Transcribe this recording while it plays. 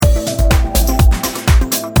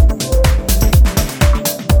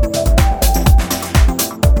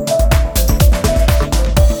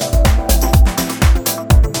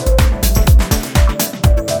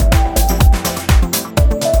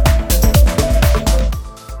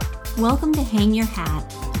Welcome to Hang Your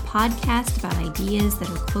Hat, a podcast about ideas that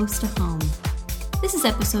are close to home. This is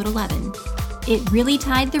episode 11. It really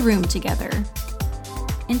tied the room together.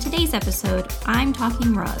 In today's episode, I'm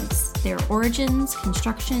talking rugs, their origins,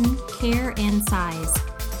 construction, care, and size.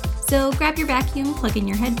 So grab your vacuum, plug in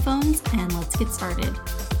your headphones, and let's get started.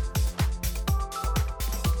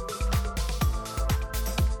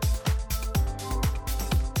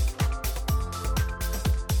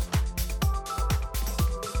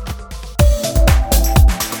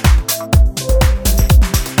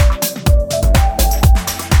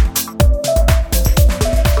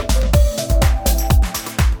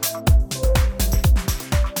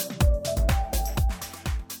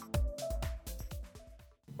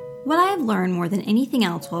 What I have learned more than anything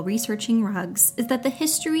else while researching rugs is that the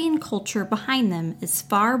history and culture behind them is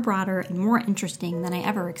far broader and more interesting than I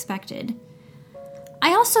ever expected.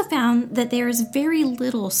 I also found that there is very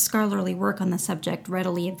little scholarly work on the subject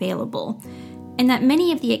readily available, and that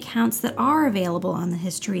many of the accounts that are available on the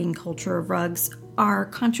history and culture of rugs are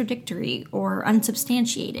contradictory or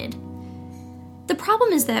unsubstantiated. The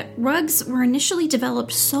problem is that rugs were initially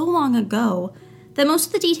developed so long ago that most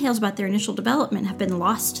of the details about their initial development have been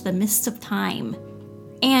lost to the mists of time.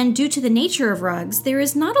 And due to the nature of rugs, there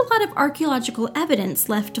is not a lot of archaeological evidence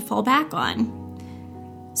left to fall back on.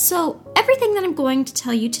 So, everything that I'm going to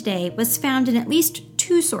tell you today was found in at least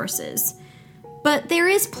two sources, but there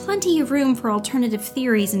is plenty of room for alternative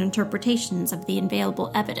theories and interpretations of the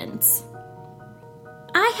available evidence.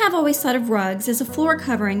 I have always thought of rugs as a floor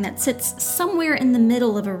covering that sits somewhere in the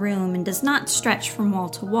middle of a room and does not stretch from wall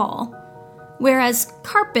to wall, whereas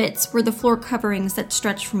carpets were the floor coverings that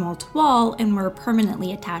stretched from wall to wall and were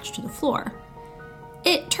permanently attached to the floor.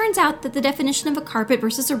 It turns out that the definition of a carpet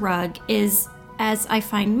versus a rug is, as I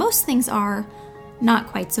find most things are, not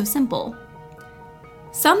quite so simple.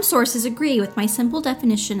 Some sources agree with my simple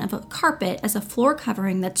definition of a carpet as a floor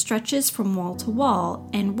covering that stretches from wall to wall,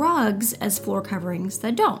 and rugs as floor coverings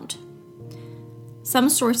that don't. Some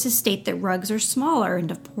sources state that rugs are smaller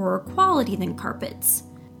and of poorer quality than carpets.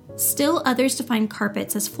 Still others define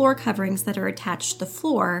carpets as floor coverings that are attached to the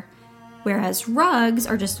floor, whereas rugs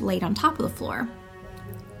are just laid on top of the floor.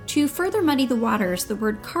 To further muddy the waters, the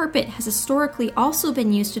word carpet has historically also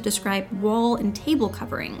been used to describe wall and table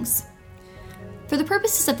coverings. For the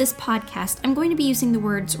purposes of this podcast, I'm going to be using the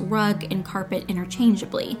words rug and carpet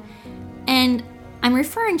interchangeably, and I'm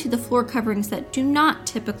referring to the floor coverings that do not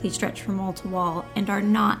typically stretch from wall to wall and are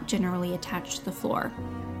not generally attached to the floor.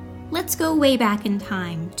 Let's go way back in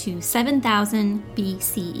time to 7000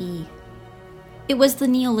 BCE. It was the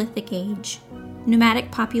Neolithic Age. Nomadic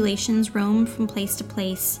populations roamed from place to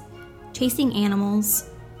place, chasing animals,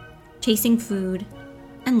 chasing food,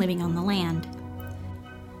 and living on the land.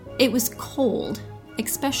 It was cold,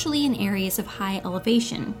 especially in areas of high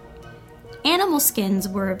elevation. Animal skins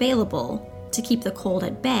were available to keep the cold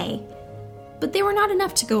at bay, but they were not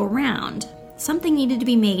enough to go around. Something needed to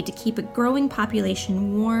be made to keep a growing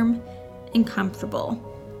population warm and comfortable.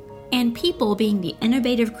 And people, being the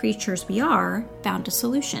innovative creatures we are, found a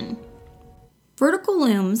solution. Vertical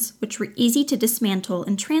looms, which were easy to dismantle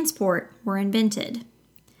and transport, were invented.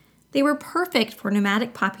 They were perfect for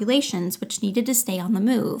nomadic populations which needed to stay on the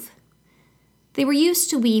move. They were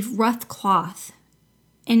used to weave rough cloth,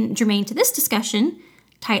 and germane to this discussion,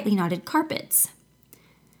 tightly knotted carpets.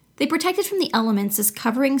 They protected from the elements as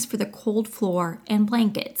coverings for the cold floor and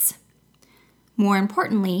blankets. More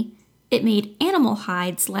importantly, it made animal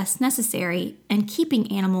hides less necessary and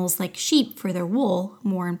keeping animals like sheep for their wool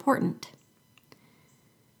more important.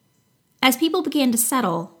 As people began to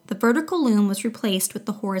settle, the vertical loom was replaced with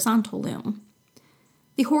the horizontal loom.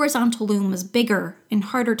 The horizontal loom was bigger and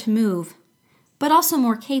harder to move, but also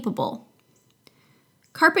more capable.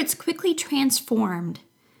 Carpets quickly transformed.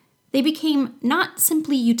 They became not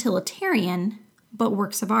simply utilitarian, but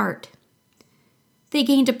works of art. They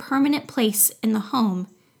gained a permanent place in the home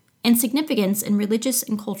and significance in religious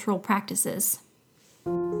and cultural practices.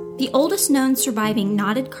 The oldest known surviving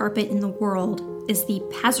knotted carpet in the world is the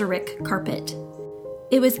Pazyryk carpet.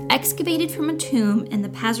 It was excavated from a tomb in the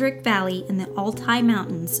Pazyryk Valley in the Altai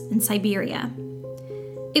Mountains in Siberia.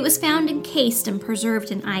 It was found encased and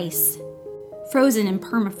preserved in ice, frozen in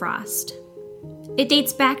permafrost. It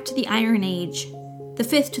dates back to the Iron Age, the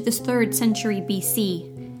 5th to the 3rd century BC,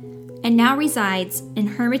 and now resides in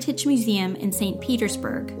Hermitage Museum in St.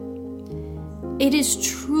 Petersburg. It is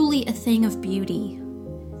truly a thing of beauty.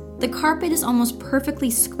 The carpet is almost perfectly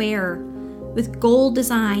square, with gold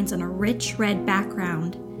designs on a rich red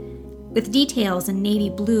background, with details in navy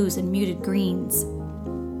blues and muted greens.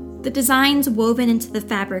 The designs woven into the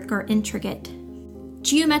fabric are intricate.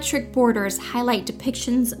 Geometric borders highlight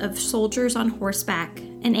depictions of soldiers on horseback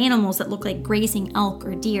and animals that look like grazing elk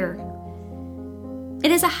or deer. It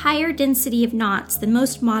has a higher density of knots than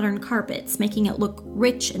most modern carpets, making it look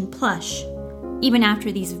rich and plush, even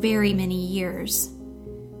after these very many years.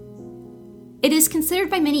 It is considered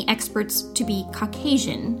by many experts to be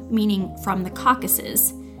Caucasian, meaning from the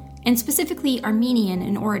Caucasus, and specifically Armenian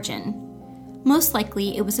in origin. Most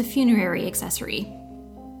likely, it was a funerary accessory.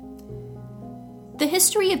 The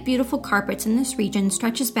history of beautiful carpets in this region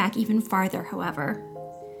stretches back even farther, however.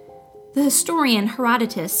 The historian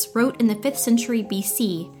Herodotus wrote in the 5th century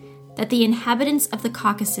BC that the inhabitants of the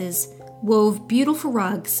Caucasus wove beautiful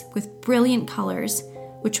rugs with brilliant colors,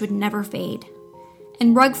 which would never fade.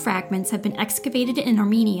 And rug fragments have been excavated in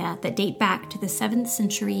Armenia that date back to the 7th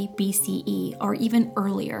century BCE or even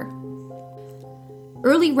earlier.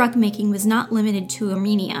 Early rug making was not limited to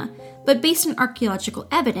Armenia, but based on archaeological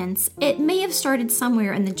evidence, it may have started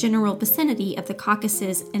somewhere in the general vicinity of the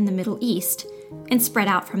Caucasus in the Middle East and spread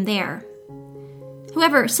out from there.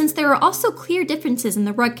 However, since there are also clear differences in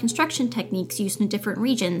the rug construction techniques used in different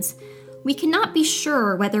regions, we cannot be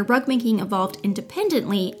sure whether rug making evolved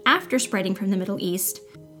independently after spreading from the Middle East,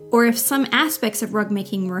 or if some aspects of rug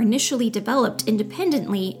making were initially developed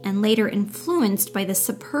independently and later influenced by the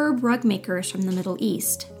superb rug makers from the Middle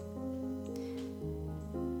East.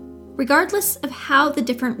 Regardless of how the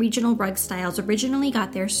different regional rug styles originally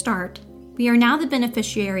got their start, we are now the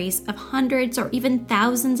beneficiaries of hundreds or even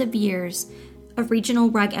thousands of years of regional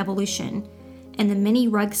rug evolution and the many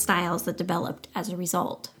rug styles that developed as a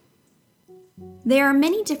result. There are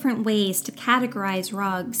many different ways to categorize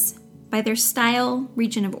rugs by their style,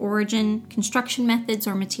 region of origin, construction methods,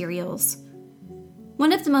 or materials.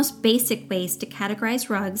 One of the most basic ways to categorize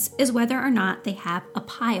rugs is whether or not they have a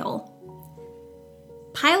pile.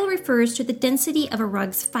 Pile refers to the density of a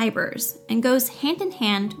rug's fibers and goes hand in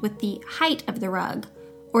hand with the height of the rug,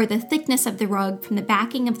 or the thickness of the rug from the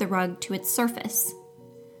backing of the rug to its surface.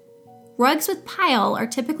 Rugs with pile are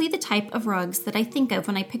typically the type of rugs that I think of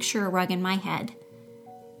when I picture a rug in my head.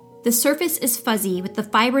 The surface is fuzzy with the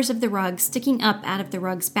fibers of the rug sticking up out of the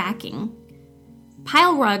rug's backing.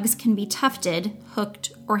 Pile rugs can be tufted,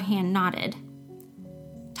 hooked, or hand knotted.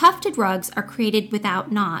 Tufted rugs are created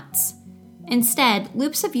without knots. Instead,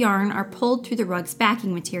 loops of yarn are pulled through the rug's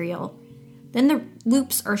backing material. Then the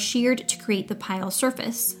loops are sheared to create the pile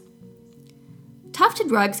surface.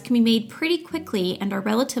 Tufted rugs can be made pretty quickly and are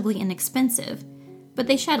relatively inexpensive, but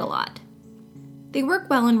they shed a lot. They work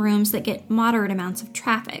well in rooms that get moderate amounts of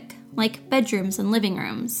traffic, like bedrooms and living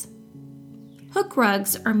rooms. Hook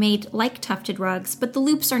rugs are made like tufted rugs, but the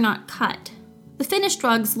loops are not cut. The finished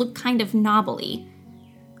rugs look kind of knobbly.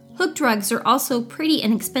 Hooked rugs are also pretty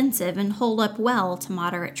inexpensive and hold up well to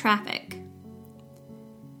moderate traffic.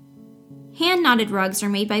 Hand-knotted rugs are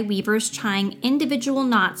made by weavers tying individual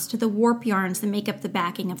knots to the warp yarns that make up the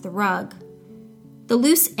backing of the rug. The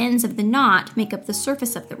loose ends of the knot make up the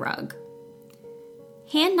surface of the rug.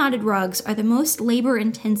 Hand-knotted rugs are the most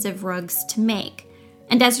labor-intensive rugs to make,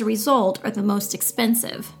 and as a result are the most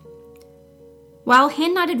expensive. While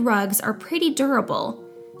hand-knotted rugs are pretty durable,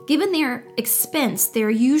 given their expense, they are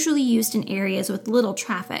usually used in areas with little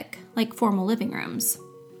traffic, like formal living rooms.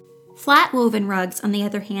 Flat woven rugs, on the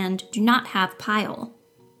other hand, do not have pile.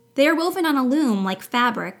 They are woven on a loom like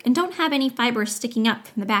fabric and don't have any fibers sticking up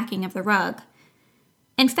from the backing of the rug.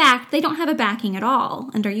 In fact, they don't have a backing at all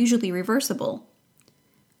and are usually reversible.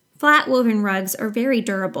 Flat woven rugs are very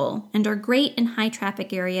durable and are great in high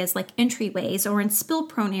traffic areas like entryways or in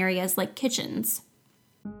spill-prone areas like kitchens.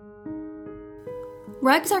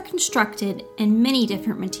 Rugs are constructed in many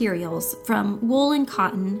different materials, from wool and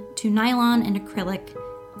cotton to nylon and acrylic,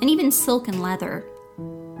 and even silk and leather.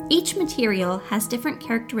 Each material has different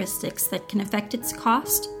characteristics that can affect its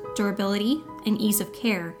cost, durability, and ease of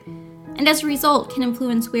care, and as a result can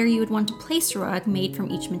influence where you would want to place a rug made from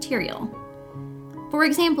each material. For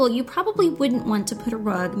example, you probably wouldn't want to put a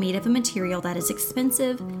rug made of a material that is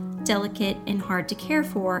expensive, delicate, and hard to care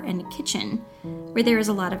for in a kitchen, where there is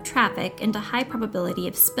a lot of traffic and a high probability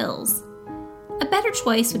of spills. A better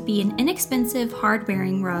choice would be an inexpensive,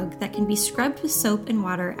 hard-wearing rug that can be scrubbed with soap and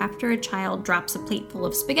water after a child drops a plate full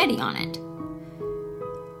of spaghetti on it.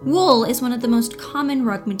 Wool is one of the most common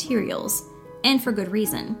rug materials, and for good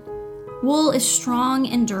reason. Wool is strong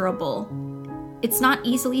and durable. It's not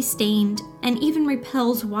easily stained, and even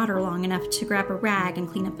repels water long enough to grab a rag and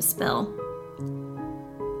clean up a spill.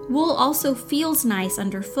 Wool also feels nice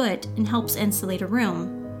underfoot and helps insulate a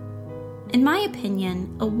room. In my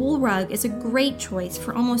opinion, a wool rug is a great choice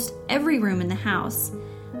for almost every room in the house,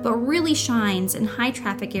 but really shines in high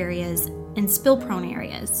traffic areas and spill-prone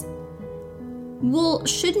areas. Wool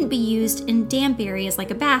shouldn't be used in damp areas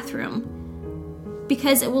like a bathroom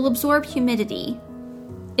because it will absorb humidity.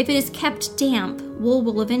 If it is kept damp, wool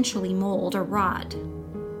will eventually mold or rot.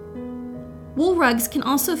 Wool rugs can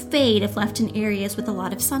also fade if left in areas with a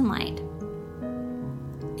lot of sunlight.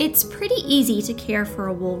 It's pretty easy to care for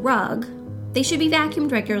a wool rug. They should be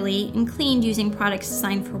vacuumed regularly and cleaned using products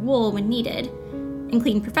designed for wool when needed, and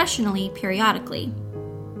cleaned professionally periodically.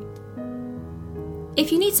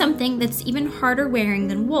 If you need something that's even harder wearing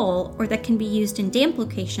than wool or that can be used in damp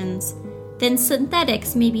locations, then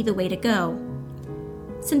synthetics may be the way to go.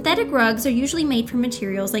 Synthetic rugs are usually made from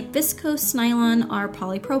materials like viscose, nylon, or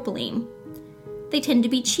polypropylene. They tend to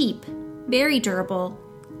be cheap, very durable,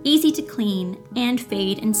 easy to clean, and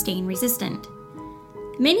fade and stain resistant.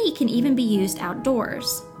 Many can even be used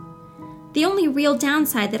outdoors. The only real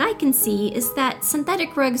downside that I can see is that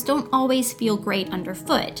synthetic rugs don't always feel great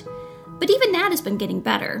underfoot, but even that has been getting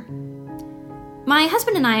better. My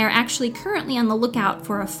husband and I are actually currently on the lookout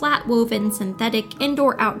for a flat-woven synthetic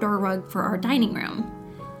indoor-outdoor rug for our dining room.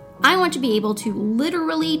 I want to be able to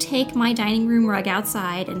literally take my dining room rug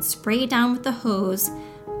outside and spray it down with the hose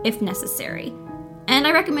if necessary. And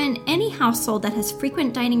I recommend any household that has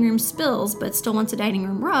frequent dining room spills but still wants a dining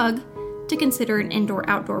room rug to consider an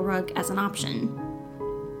indoor-outdoor rug as an option.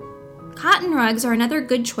 Cotton rugs are another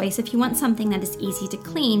good choice if you want something that is easy to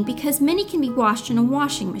clean because many can be washed in a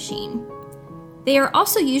washing machine. They are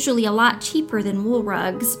also usually a lot cheaper than wool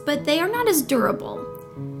rugs, but they are not as durable.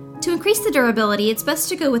 To increase the durability, it's best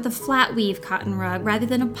to go with a flat weave cotton rug rather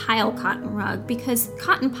than a pile cotton rug because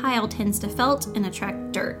cotton pile tends to felt and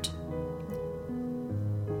attract dirt.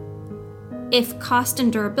 If cost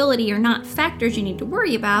and durability are not factors you need to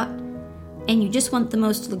worry about, and you just want the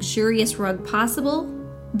most luxurious rug possible,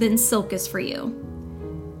 then silk is for you.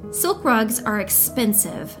 Silk rugs are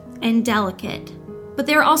expensive and delicate, but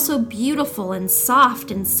they're also beautiful and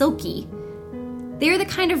soft and silky. They're the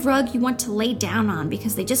kind of rug you want to lay down on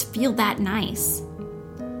because they just feel that nice.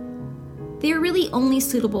 They are really only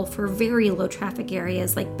suitable for very low traffic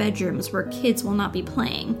areas like bedrooms where kids will not be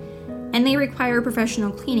playing, and they require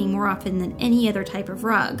professional cleaning more often than any other type of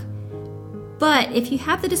rug. But if you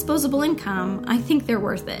have the disposable income, I think they're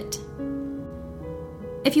worth it.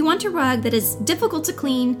 If you want a rug that is difficult to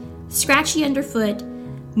clean, scratchy underfoot,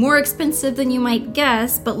 more expensive than you might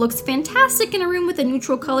guess, but looks fantastic in a room with a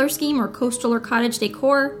neutral color scheme or coastal or cottage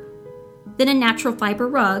decor, then a natural fiber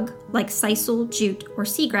rug, like sisal, jute, or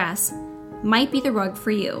seagrass, might be the rug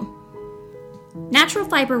for you. Natural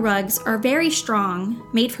fiber rugs are very strong,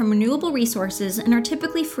 made from renewable resources, and are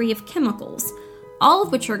typically free of chemicals, all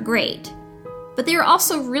of which are great, but they are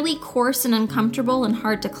also really coarse and uncomfortable and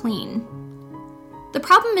hard to clean. The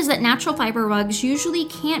problem is that natural fiber rugs usually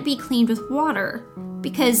can't be cleaned with water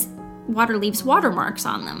because water leaves watermarks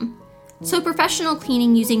on them. So professional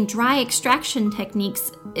cleaning using dry extraction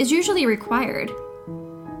techniques is usually required.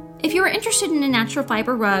 If you are interested in a natural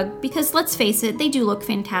fiber rug, because let's face it, they do look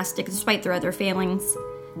fantastic despite their other failings,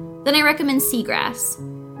 then I recommend seagrass.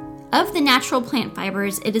 Of the natural plant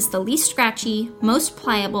fibers, it is the least scratchy, most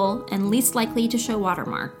pliable, and least likely to show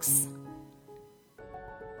watermarks.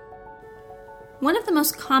 One of the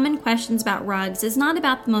most common questions about rugs is not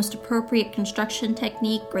about the most appropriate construction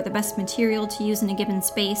technique or the best material to use in a given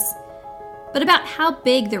space, but about how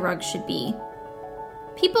big the rug should be.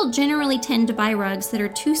 People generally tend to buy rugs that are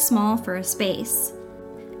too small for a space.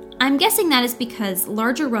 I'm guessing that is because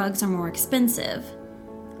larger rugs are more expensive.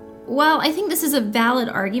 While I think this is a valid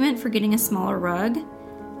argument for getting a smaller rug,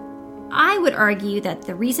 I would argue that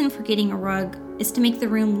the reason for getting a rug is to make the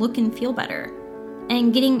room look and feel better.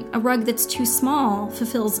 And getting a rug that's too small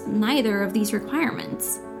fulfills neither of these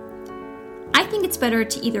requirements. I think it's better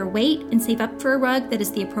to either wait and save up for a rug that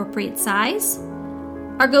is the appropriate size,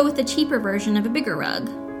 or go with a cheaper version of a bigger rug.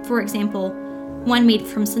 For example, one made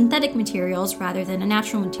from synthetic materials rather than a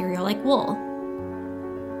natural material like wool.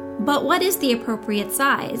 But what is the appropriate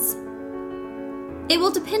size? It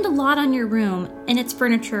will depend a lot on your room and its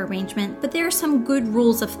furniture arrangement, but there are some good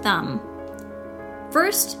rules of thumb.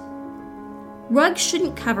 First, rugs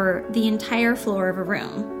shouldn't cover the entire floor of a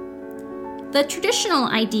room. The traditional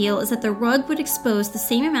ideal is that the rug would expose the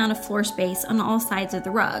same amount of floor space on all sides of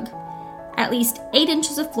the rug, at least 8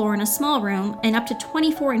 inches of floor in a small room and up to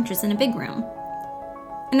 24 inches in a big room,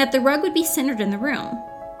 and that the rug would be centered in the room.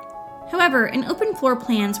 However, in open floor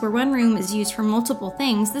plans where one room is used for multiple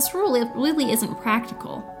things, this rule really isn't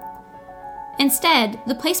practical. Instead,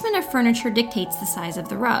 the placement of furniture dictates the size of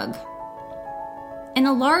the rug. In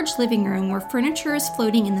a large living room where furniture is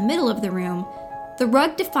floating in the middle of the room, the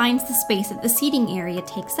rug defines the space that the seating area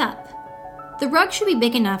takes up. The rug should be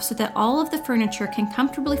big enough so that all of the furniture can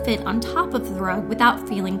comfortably fit on top of the rug without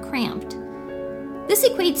feeling cramped. This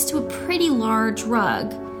equates to a pretty large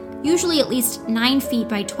rug, usually at least 9 feet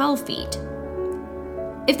by 12 feet.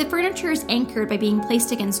 If the furniture is anchored by being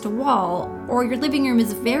placed against a wall, or your living room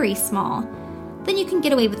is very small, then you can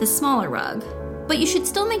get away with a smaller rug. But you should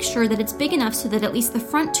still make sure that it's big enough so that at least the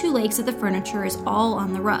front 2 legs of the furniture is all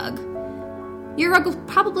on the rug. Your rug will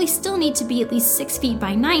probably still need to be at least 6 feet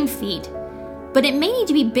by 9 feet, but it may need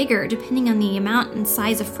to be bigger depending on the amount and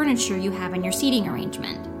size of furniture you have in your seating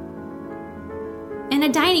arrangement. In a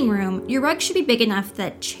dining room, your rug should be big enough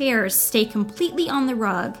that chairs stay completely on the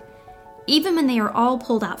rug, even when they are all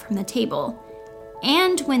pulled out from the table,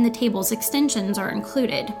 and when the table's extensions are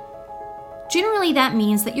included. Generally, that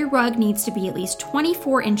means that your rug needs to be at least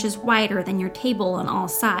 24 inches wider than your table on all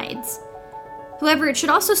sides. However, it should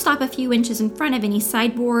also stop a few inches in front of any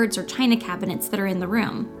sideboards or china cabinets that are in the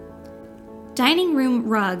room. Dining room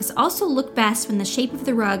rugs also look best when the shape of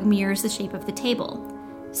the rug mirrors the shape of the table.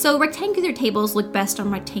 So rectangular tables look best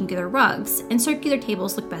on rectangular rugs, and circular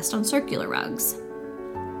tables look best on circular rugs.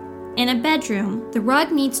 In a bedroom, the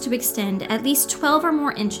rug needs to extend at least 12 or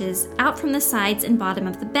more inches out from the sides and bottom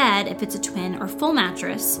of the bed if it's a twin or full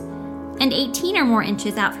mattress, and 18 or more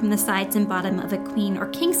inches out from the sides and bottom of a queen or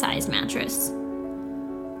king-size mattress.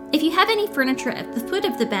 If you have any furniture at the foot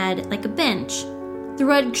of the bed, like a bench, the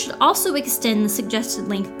rug should also extend the suggested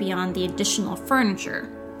length beyond the additional furniture.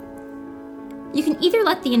 You can either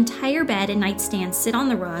let the entire bed and nightstand sit on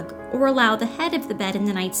the rug, or allow the head of the bed and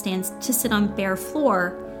the nightstand to sit on bare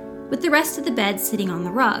floor, with the rest of the bed sitting on the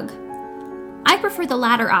rug. I prefer the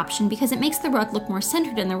latter option because it makes the rug look more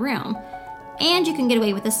centered in the room, and you can get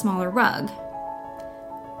away with a smaller rug.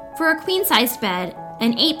 For a queen-sized bed,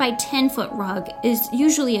 an 8 by 10 foot rug is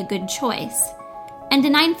usually a good choice, and a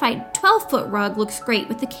 9 by 12 foot rug looks great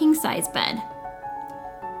with the king-size bed.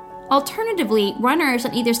 Alternatively, runners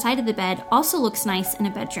on either side of the bed also looks nice in a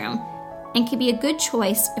bedroom, and can be a good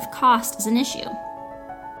choice if cost is an issue.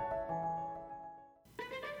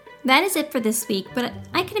 That is it for this week, but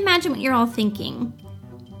I can imagine what you're all thinking.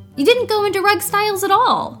 You didn't go into rug styles at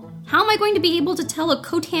all. How am I going to be able to tell a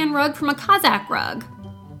Khotan rug from a Kazakh rug?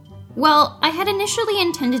 Well, I had initially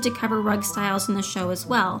intended to cover rug styles in the show as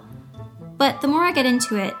well, but the more I got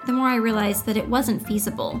into it, the more I realized that it wasn't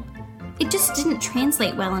feasible. It just didn't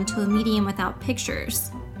translate well into a medium without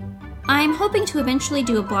pictures. I'm hoping to eventually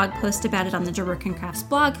do a blog post about it on the Joe Crafts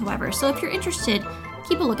blog, however, so if you're interested,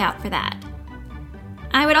 keep a lookout for that.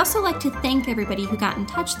 I would also like to thank everybody who got in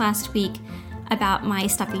touch last week about my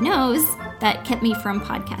stuffy nose that kept me from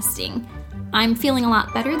podcasting. I'm feeling a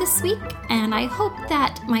lot better this week, and I hope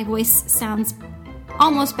that my voice sounds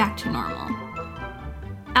almost back to normal.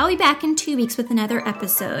 I'll be back in 2 weeks with another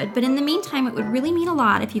episode, but in the meantime, it would really mean a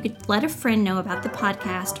lot if you could let a friend know about the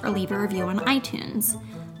podcast or leave a review on iTunes.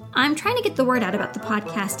 I'm trying to get the word out about the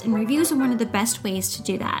podcast, and reviews are one of the best ways to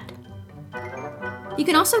do that. You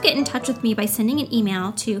can also get in touch with me by sending an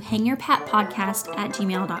email to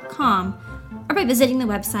hangyourhatpodcast@gmail.com or by visiting the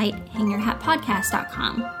website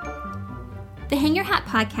hangyourhatpodcast.com. The Hang Your Hat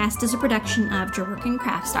Podcast is a production of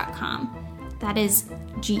JoeWorkinCrafts.com. That is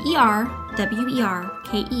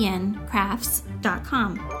GERWERKEN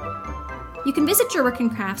crafts.com. You can visit Joe Workin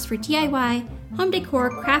Crafts for DIY, home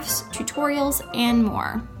decor, crafts, tutorials, and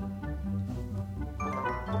more.